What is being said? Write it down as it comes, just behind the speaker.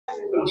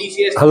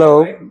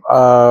Hello,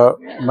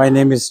 my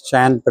name is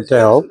Chan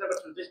Patel.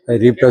 I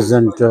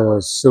represent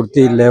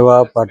Surti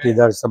Leva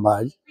Patidar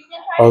Samaj,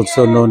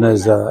 also known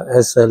as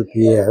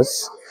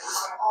SLPS.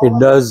 It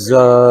does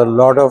a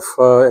lot of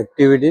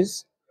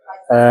activities,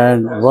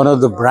 and one of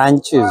the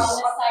branches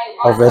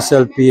of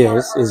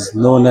SLPS is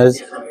known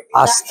as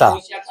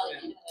Aastha.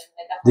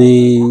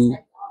 The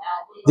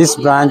This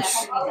branch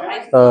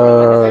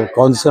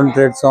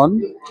concentrates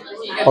on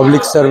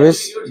public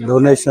service,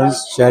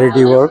 donations,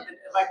 charity work.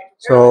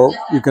 So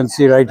you can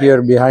see right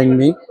here behind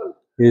me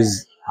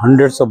is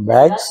hundreds of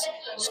bags,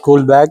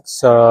 school bags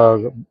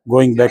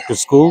going back to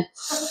school.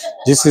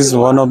 This is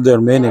one of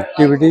their main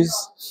activities.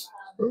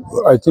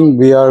 I think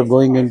we are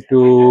going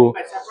into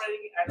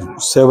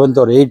seventh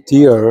or eighth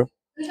year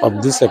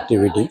of this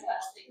activity,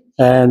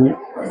 and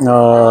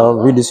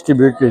we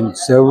distribute in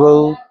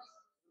several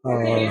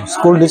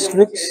school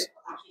districts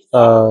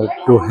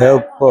to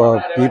help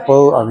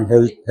people. I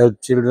mean,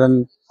 help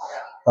children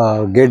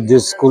get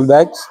these school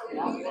bags.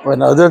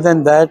 And other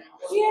than that,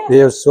 we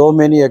have so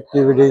many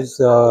activities.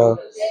 Of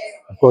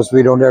course,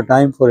 we don't have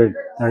time for it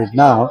right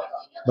now,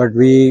 but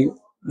we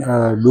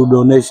do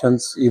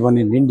donations even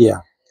in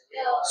India.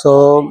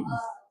 So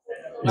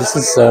this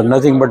is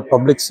nothing but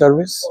public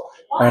service,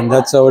 and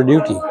that's our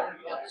duty.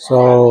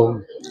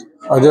 So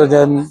other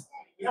than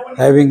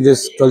having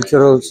this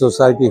cultural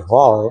society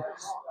hall,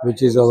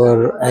 which is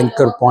our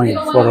anchor point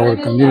for our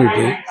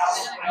community,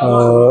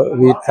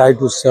 we try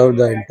to serve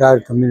the entire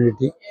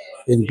community,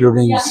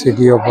 including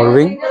city of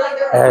Irving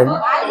and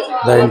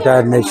the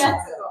entire nation.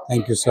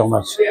 Thank you so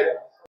much.